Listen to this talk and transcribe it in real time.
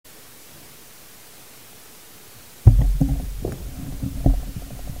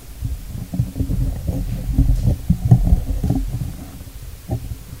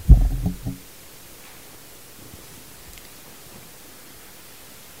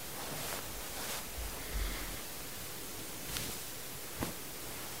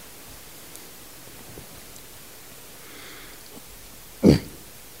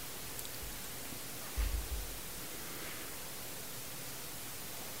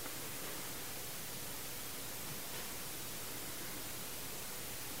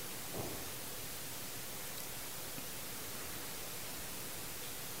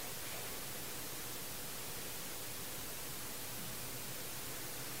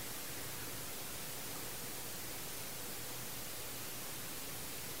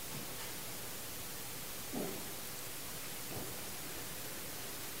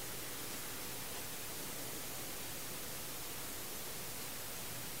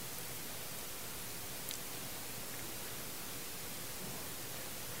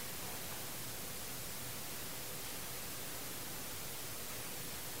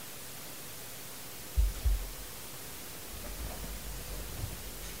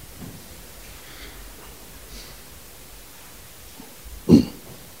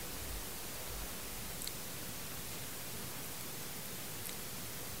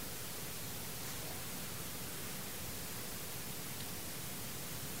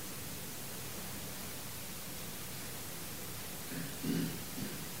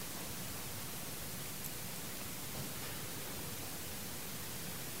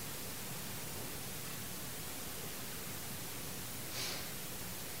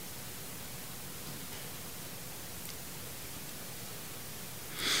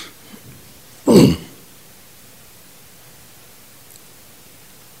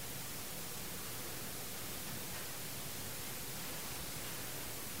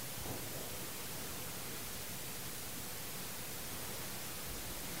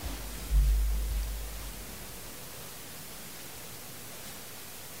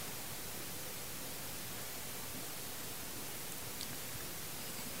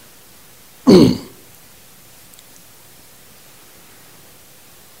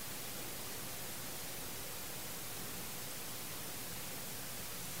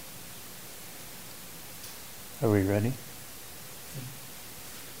Are we ready?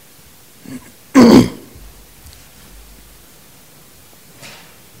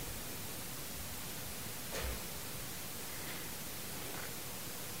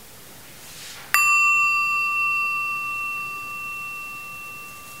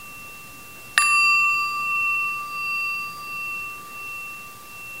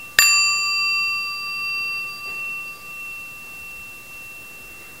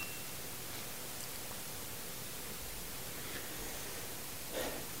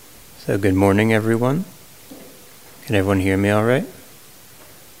 So good morning, everyone. Can everyone hear me all right?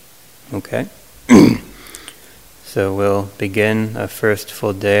 Okay. So we'll begin a first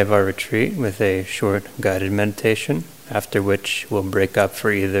full day of our retreat with a short guided meditation, after which we'll break up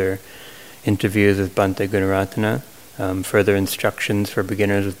for either interviews with Bhante Gunaratana, further instructions for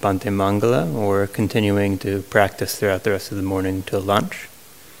beginners with Bhante Mangala, or continuing to practice throughout the rest of the morning till lunch.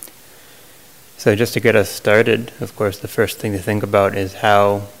 So just to get us started, of course, the first thing to think about is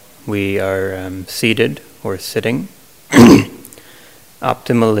how we are seated or sitting.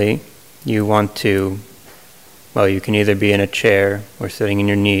 Optimally, you want to, well, you can either be in a chair or sitting in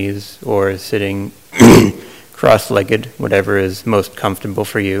your knees or sitting cross-legged, whatever is most comfortable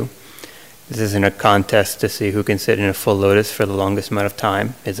for you. This isn't a contest to see who can sit in a full lotus for the longest amount of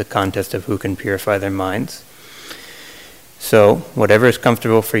time. It's a contest of who can purify their minds. So, whatever is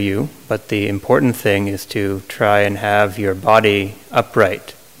comfortable for you, but the important thing is to try and have your body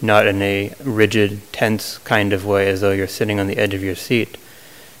upright, not in a rigid, tense kind of way as though you're sitting on the edge of your seat,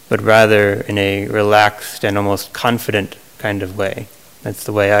 but rather in a relaxed and almost confident kind of way. That's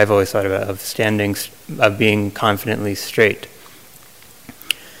the way I've always thought about it, of being confidently straight.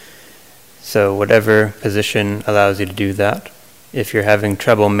 So whatever position allows you to do that. If you're having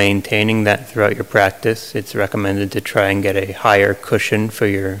trouble maintaining that throughout your practice, it's recommended to try and get a higher cushion for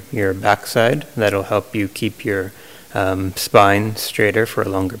your backside. That'll help you keep your spine straighter for a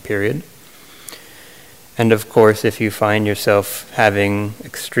longer period. And of course, if you find yourself having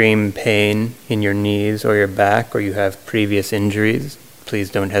extreme pain in your knees or your back, or you have previous injuries, please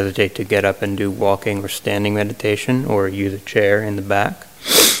don't hesitate to get up and do walking or standing meditation, or use a chair in the back.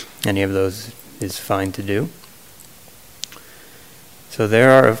 Any of those is fine to do. So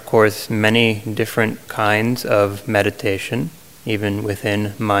there are, of course, many different kinds of meditation, even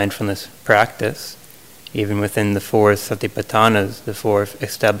within mindfulness practice. Even within the 4 satipatthanas, the 4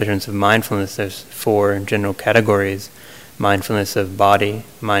 establishments of mindfulness, there's 4 general categories: mindfulness of body,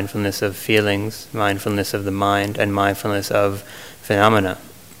 mindfulness of feelings, mindfulness of the mind, and mindfulness of phenomena.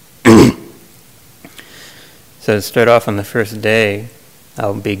 So to start off on the first day,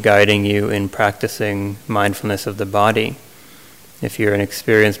 I'll be guiding you in practicing mindfulness of the body. If you're an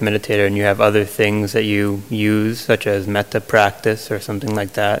experienced meditator and you have other things that you use, such as metta practice or something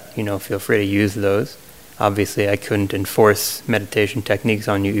like that, feel free to use those. Obviously, I couldn't enforce meditation techniques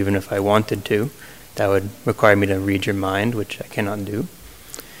on you even if I wanted to. That would require me to read your mind, which I cannot do.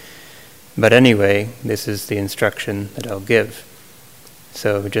 But anyway, this is the instruction that I'll give.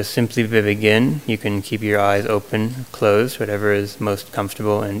 So just simply to begin, you can keep your eyes open, closed, whatever is most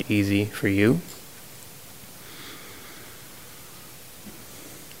comfortable and easy for you.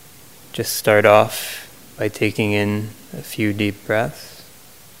 Just start off by taking in a few deep breaths.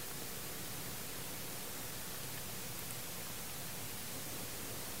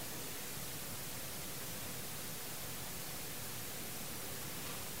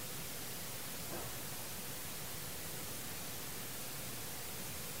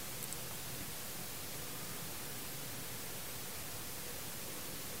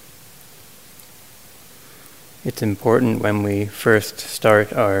 It's important when we first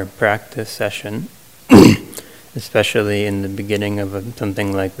start our practice session, especially in the beginning of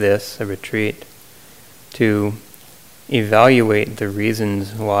something like this, a retreat, to evaluate the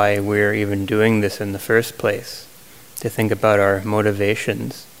reasons why we're even doing this in the first place, to think about our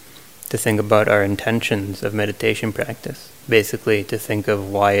motivations, to think about our intentions of meditation practice, basically to think of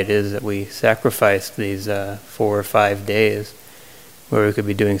why it is that we sacrificed these 4 or 5 days where we could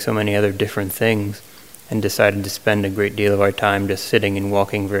be doing so many other different things, and decided to spend a great deal of our time just sitting and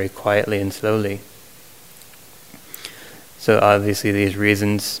walking very quietly and slowly. So obviously these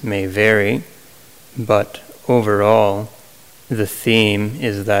reasons may vary, but overall the theme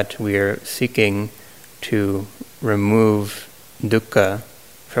is that we are seeking to remove dukkha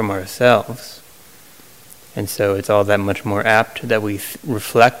from ourselves. And so it's all that much more apt that we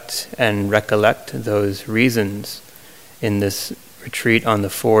reflect and recollect those reasons in this retreat on the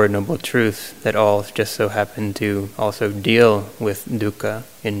 4 Noble Truths that all just so happen to also deal with dukkha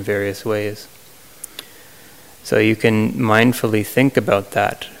in various ways. So you can mindfully think about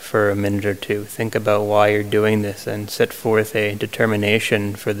that for a minute or two. Think about why you're doing this and set forth a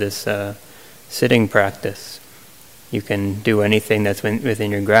determination for this sitting practice. You can do anything that's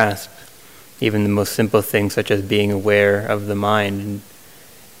within your grasp, even the most simple things such as being aware of the mind and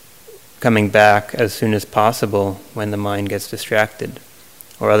coming back as soon as possible when the mind gets distracted,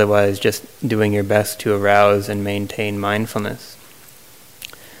 or otherwise just doing your best to arouse and maintain mindfulness.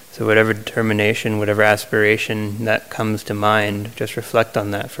 So whatever determination, whatever aspiration that comes to mind, just reflect on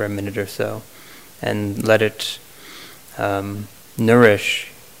that for a minute or so, and let it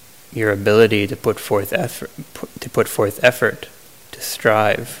nourish your ability to put forth effort, to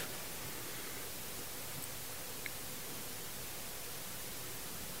strive.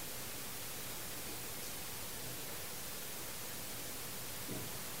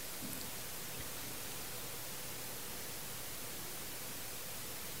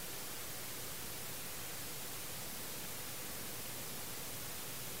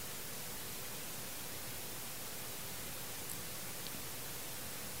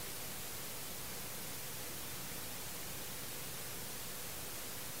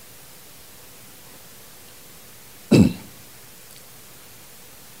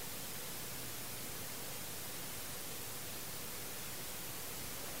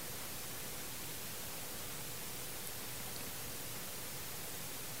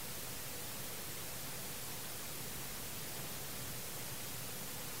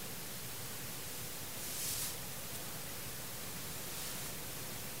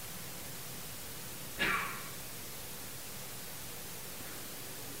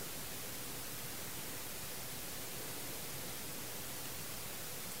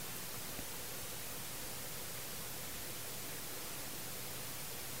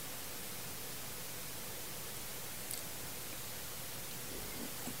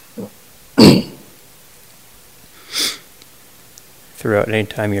 Throughout any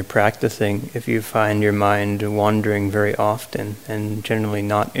time you're practicing, if you find your mind wandering very often and generally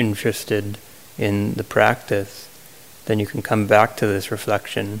not interested in the practice, then you can come back to this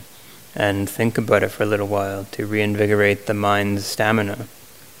reflection and think about it for a little while to reinvigorate the mind's stamina.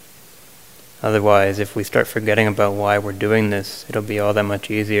 Otherwise, if we start forgetting about why we're doing this, it'll be all that much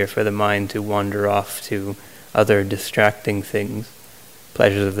easier for the mind to wander off to other distracting things,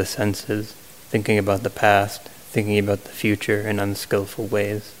 pleasures of the senses, thinking about the past, thinking about the future in unskillful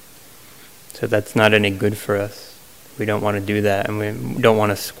ways. So that's not any good for us. We don't want to do that, and we don't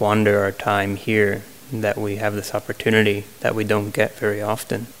want to squander our time here, that we have this opportunity that we don't get very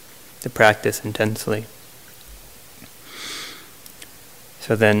often to practice intensely.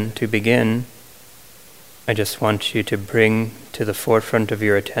 So then, to begin, I just want you to bring to the forefront of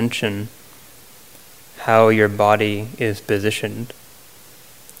your attention how your body is positioned.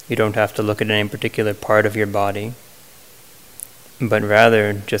 You don't have to look at any particular part of your body, but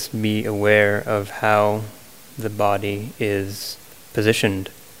rather just be aware of how the body is positioned,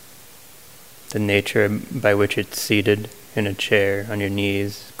 the nature by which it's seated in a chair, on your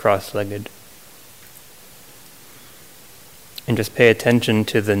knees, cross-legged. And just pay attention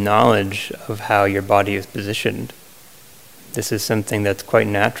to the knowledge of how your body is positioned. This is something that's quite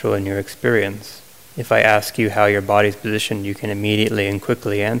natural in your experience. If I ask you how your body is positioned, you can immediately and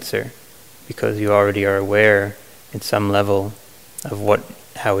quickly answer, because you already are aware at some level of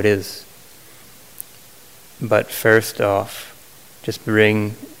how it is. But first off, just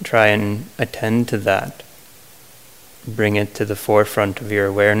try and attend to that. Bring it to the forefront of your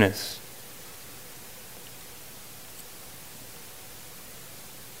awareness.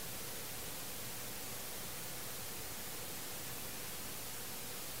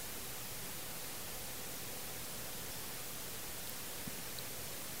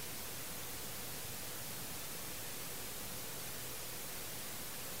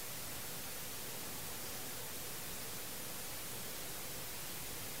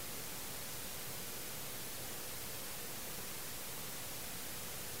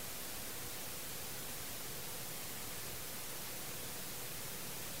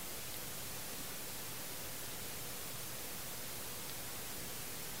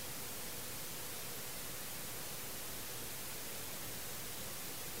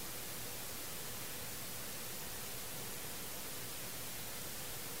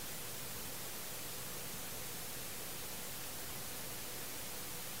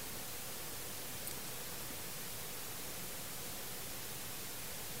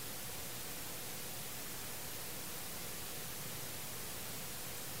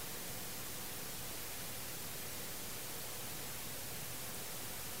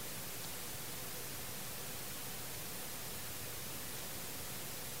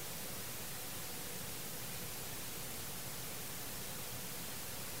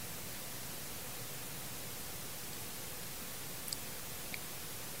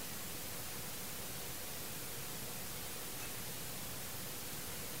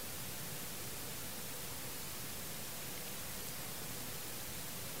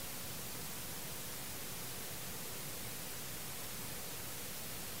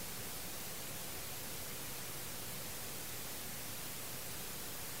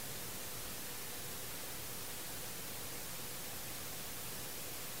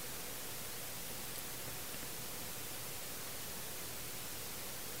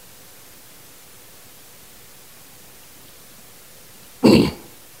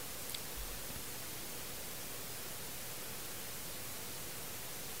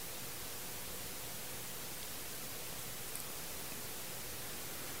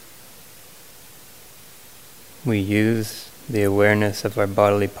 We use the awareness of our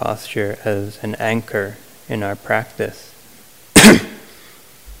bodily posture as an anchor in our practice.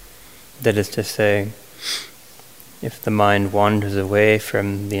 That is to say, if the mind wanders away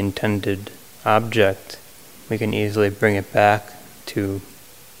from the intended object, we can easily bring it back to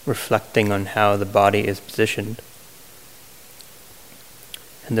reflecting on how the body is positioned.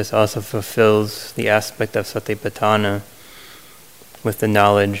 And this also fulfills the aspect of satipatthana with the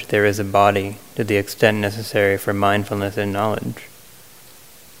knowledge there is a body to the extent necessary for mindfulness and knowledge.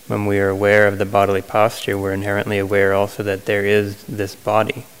 When we are aware of the bodily posture, we're inherently aware also that there is this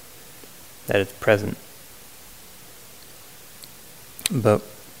body, that it's present. But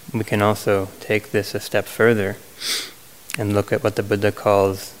we can also take this a step further and look at what the Buddha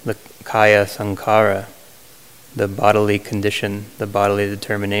calls the kaya sankhara, the bodily condition, the bodily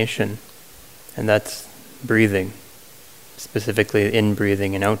determination, and that's breathing, specifically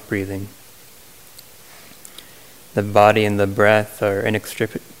in-breathing and out-breathing. The body and the breath are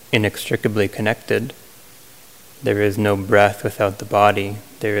inextricably connected. There is no breath without the body.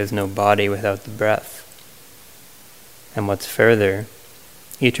 There is no body without the breath. And what's further,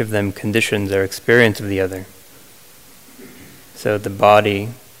 each of them conditions our experience of the other. So the body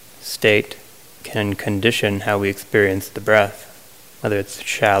state can condition how we experience the breath, whether it's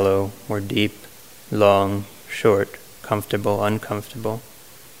shallow or deep, long, short, comfortable, uncomfortable.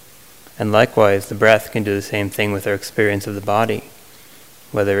 And likewise, the breath can do the same thing with our experience of the body,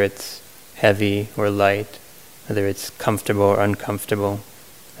 whether it's heavy or light, whether it's comfortable or uncomfortable,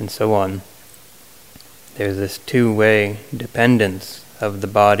 and so on. there's this two-way dependence of the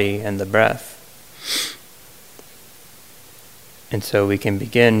body and the breath. And so we can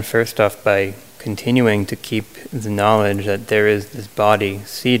begin first off by continuing to keep the knowledge that there is this body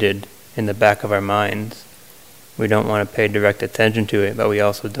seated in the back of our minds. We don't want to pay direct attention to it, but we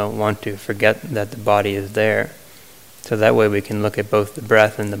also don't want to forget that the body is there. So that way we can look at both the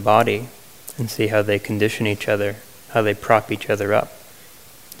breath and the body and see how they condition each other, how they prop each other up.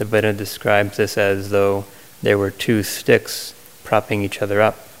 The Buddha describes this as though there were two sticks propping each other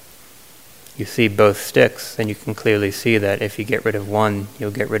up. You see both sticks, and you can clearly see that if you get rid of one,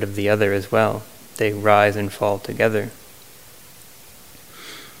 you'll get rid of the other as well. They rise and fall together.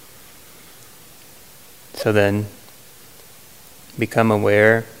 So then, become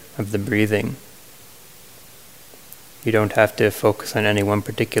aware of the breathing. You don't have to focus on any one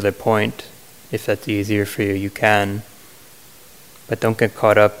particular point. If that's easier for you, you can. But don't get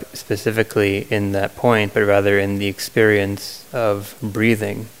caught up specifically in that point, but rather in the experience of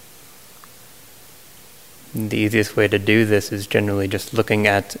breathing. The easiest way to do this is generally just looking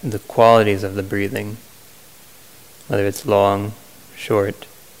at the qualities of the breathing, whether it's long, short,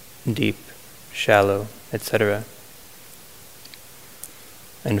 deep, shallow, etc.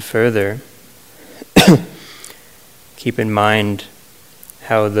 And further, keep in mind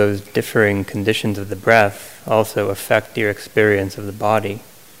how those differing conditions of the breath also affect your experience of the body.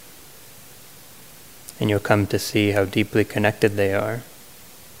 And you'll come to see how deeply connected they are,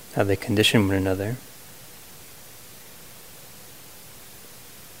 how they condition one another.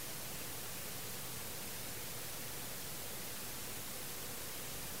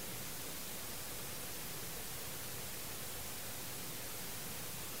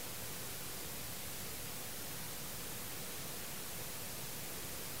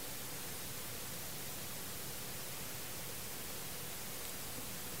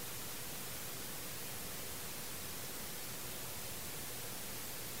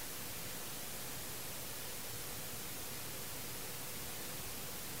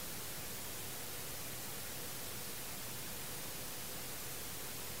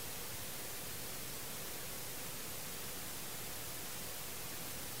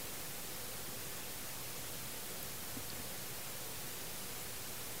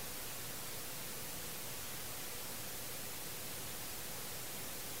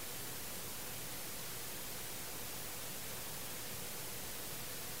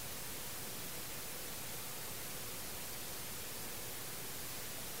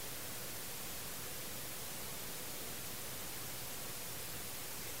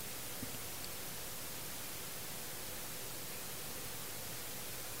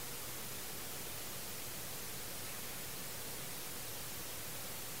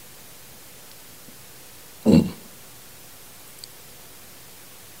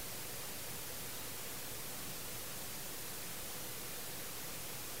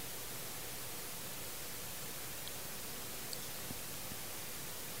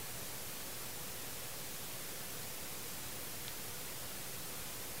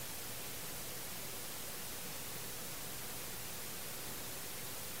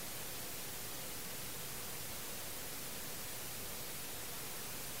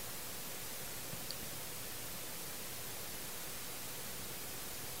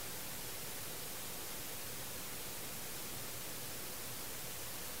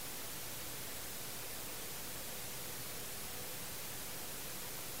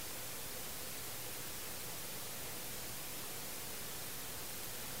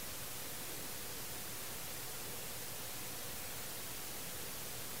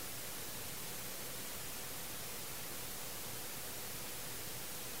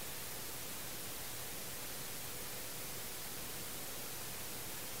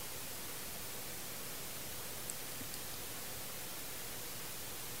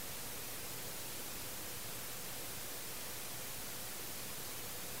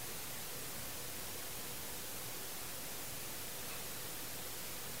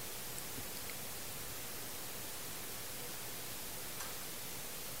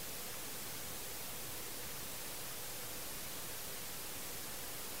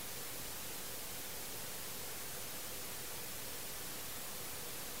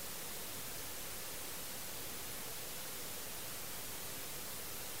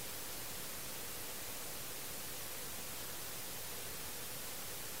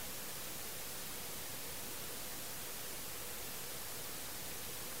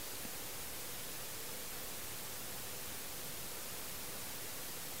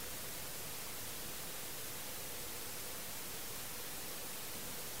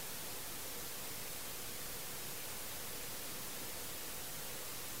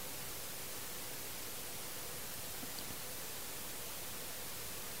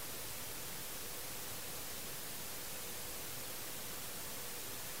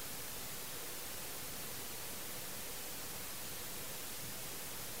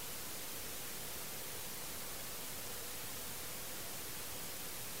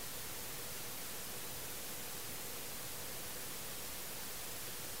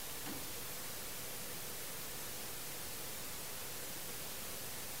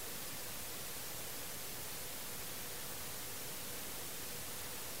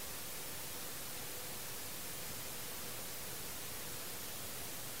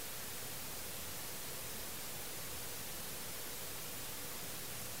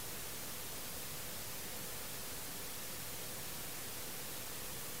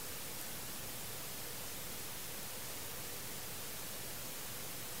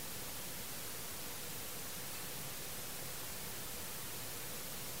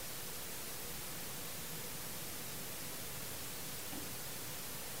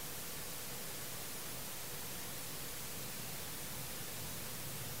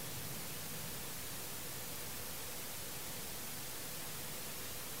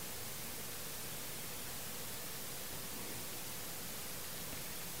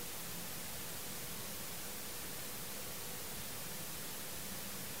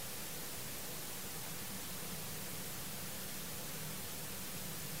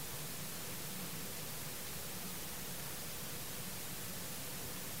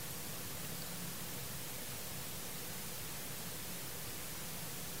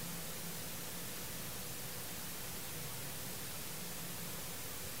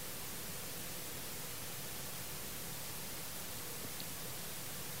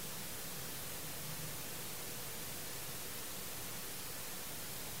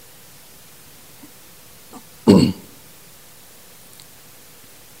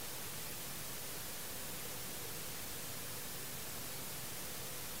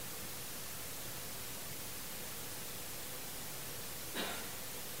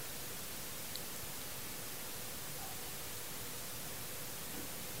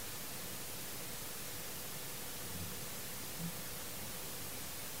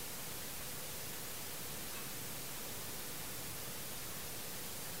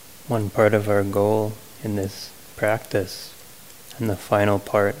 One part of our goal in this practice, and the final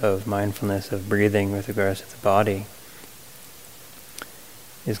part of mindfulness of breathing with regards to the body,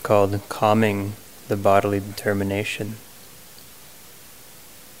 is called calming the bodily determination.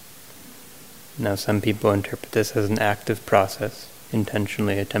 Now, some people interpret this as an active process,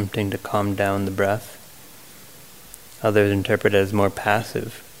 intentionally attempting to calm down the breath. Others interpret it as more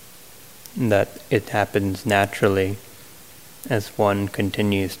passive, that it happens naturally as one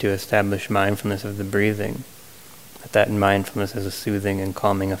continues to establish mindfulness of the breathing, that mindfulness has a soothing and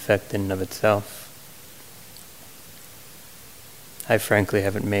calming effect in and of itself. I frankly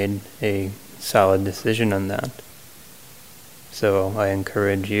haven't made a solid decision on that, so I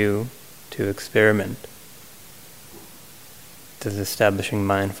encourage you to experiment. Does establishing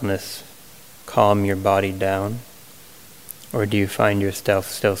mindfulness calm your body down, or do you find yourself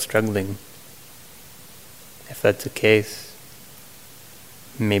still struggling? If that's the case,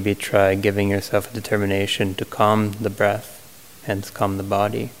 maybe try giving yourself a determination to calm the breath, hence calm the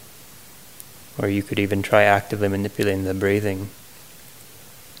body. Or you could even try actively manipulating the breathing.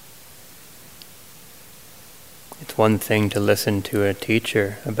 It's one thing to listen to a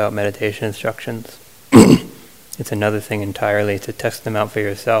teacher about meditation instructions. It's another thing entirely to test them out for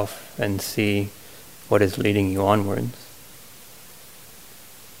yourself and see what is leading you onwards.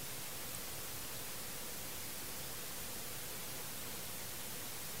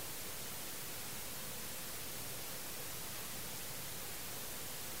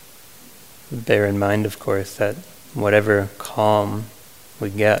 Bear in mind, of course, that whatever calm we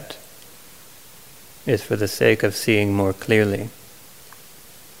get is for the sake of seeing more clearly,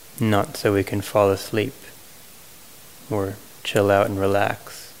 not so we can fall asleep or chill out and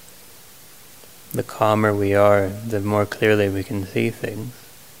relax. The calmer we are, the more clearly we can see things,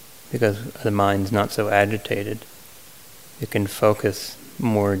 because the mind's not so agitated. You can focus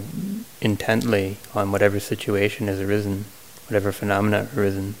more intently on whatever situation has arisen, whatever phenomena have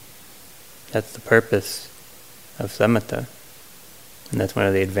arisen. That's the purpose of samatha. And that's one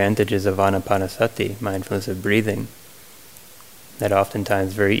of the advantages of anapanasati, mindfulness of breathing. That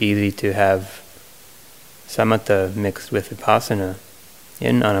oftentimes very easy to have samatha mixed with vipassana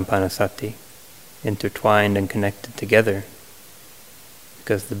in anapanasati, intertwined and connected together.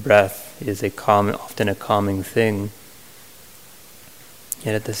 Because the breath is often a calming thing,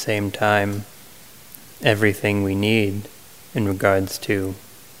 yet at the same time, everything we need in regards to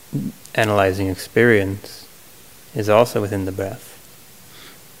analyzing experience is also within the breath.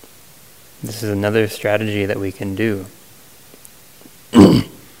 This is another strategy that we can do.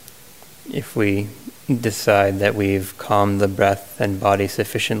 If we decide that we've calmed the breath and body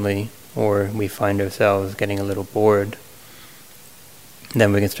sufficiently, or we find ourselves getting a little bored,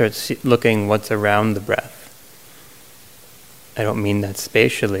 then we can start looking what's around the breath. I don't mean that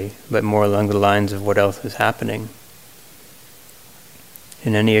spatially, but more along the lines of what else is happening.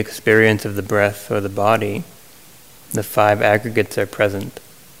 In any experience of the breath or the body, the 5 aggregates are present.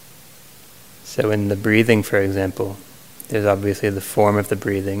 So in the breathing, for example, there's obviously the form of the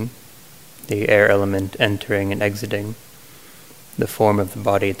breathing, the air element entering and exiting, the form of the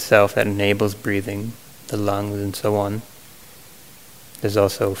body itself that enables breathing, the lungs and so on. There's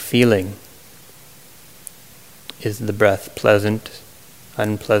also feeling. Is the breath pleasant,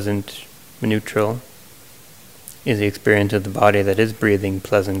 unpleasant, neutral? Is the experience of the body that is breathing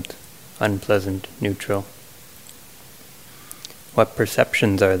pleasant, unpleasant, neutral? What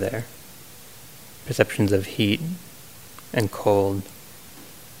perceptions are there? Perceptions of heat and cold,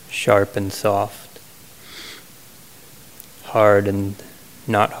 sharp and soft, hard and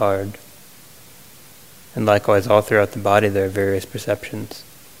not hard. And likewise, all throughout the body there are various perceptions.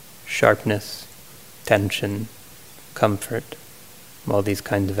 Sharpness, tension, comfort, all these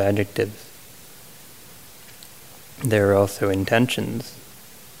kinds of adjectives. There are also intentions.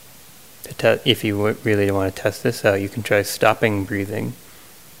 If you really want to test this out, you can try stopping breathing,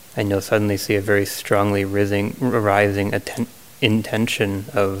 and you'll suddenly see a very strongly rising intention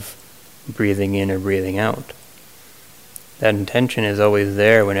of breathing in or breathing out. That intention is always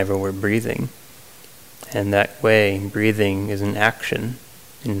there whenever we're breathing, and that way breathing is an action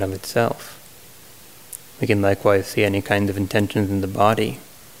in and of itself. We can likewise see any kind of intentions in the body,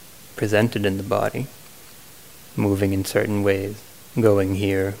 presented in the body, moving in certain ways, going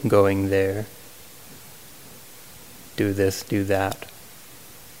here, going there, do this, do that.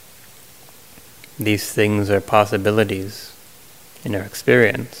 These things are possibilities in our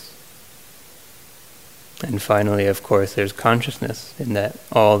experience. And finally, of course, there's consciousness, in that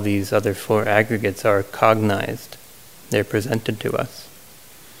all these other 4 aggregates are cognized. They're presented to us.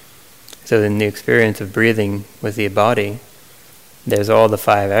 So in the experience of breathing with the body, there's all the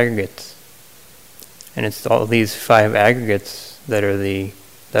five aggregates. And it's all these five aggregates that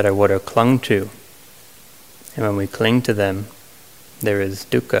are what are clung to. And when we cling to them, there is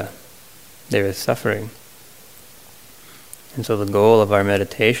dukkha, there is suffering. And so the goal of our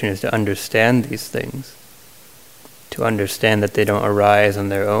meditation is to understand these things, to understand that they don't arise on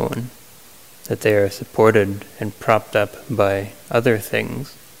their own, that they are supported and propped up by other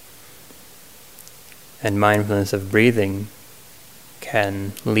things. And mindfulness of breathing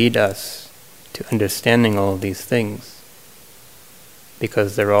can lead us to understanding all of these things,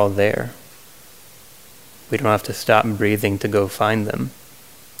 because they're all there. We don't have to stop breathing to go find them.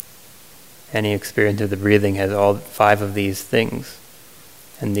 Any experience of the breathing has all five of these things,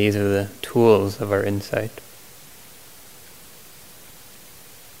 and these are the tools of our insight.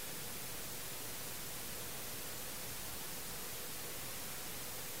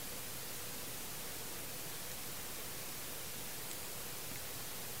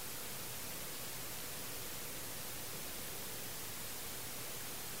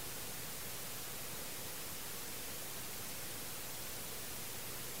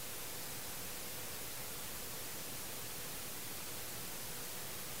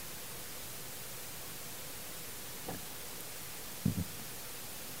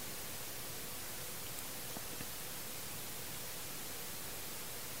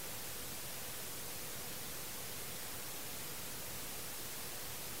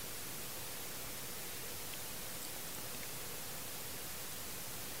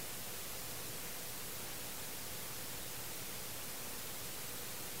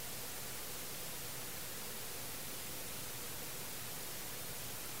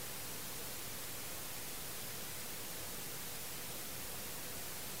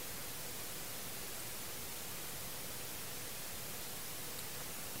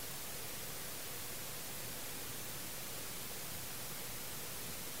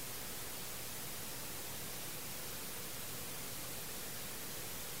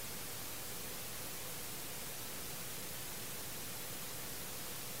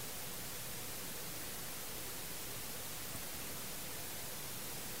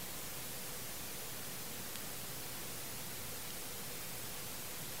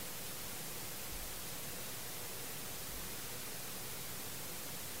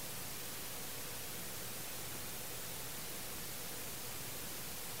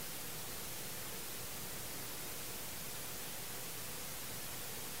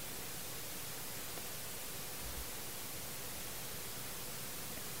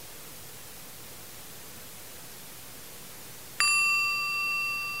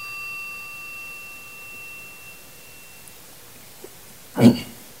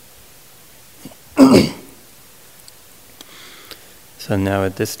 So now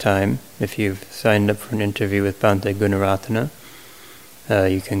at this time, if you've signed up for an interview with Bhante Gunaratana,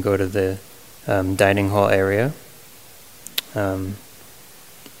 you can go to the dining hall area.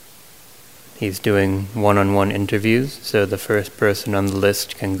 He's doing one-on-one interviews, so the first person on the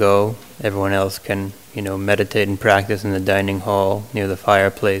list can go. Everyone else can, meditate and practice in the dining hall near the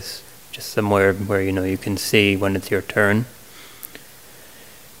fireplace, just somewhere where, you can see when it's your turn.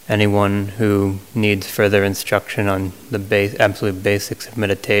 Anyone who needs further instruction on the absolute basics of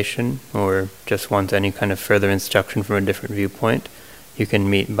meditation, or just wants any kind of further instruction from a different viewpoint, you can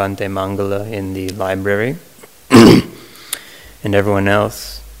meet Bhante Mangala in the library. And everyone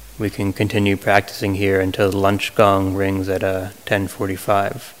else, we can continue practicing here until the lunch gong rings at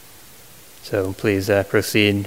 10:45. So please proceed